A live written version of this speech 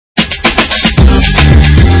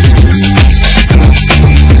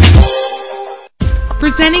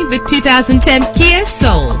Presenting the 2010 Kia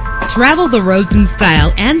Soul. Travel the roads in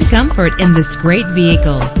style and comfort in this great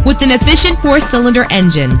vehicle. With an efficient 4-cylinder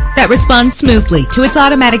engine that responds smoothly to its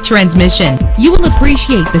automatic transmission, you will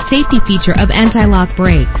appreciate the safety feature of anti-lock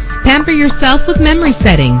brakes. Pamper yourself with memory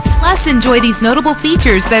settings. Plus, enjoy these notable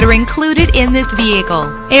features that are included in this vehicle: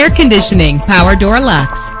 air conditioning, power door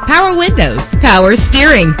locks, power windows, power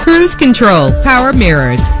steering, cruise control, power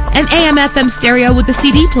mirrors, an AM/FM stereo with a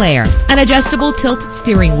CD player, an adjustable tilt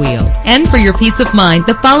steering wheel. And for your peace of mind,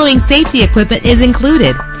 the following safety equipment is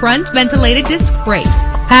included: front ventilated disc brakes,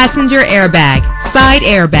 passenger airbag, side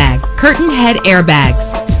airbag, curtain head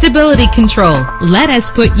airbags, stability control. Let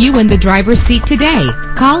us put you in the driver's seat today.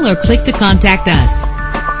 Call or click to contact us.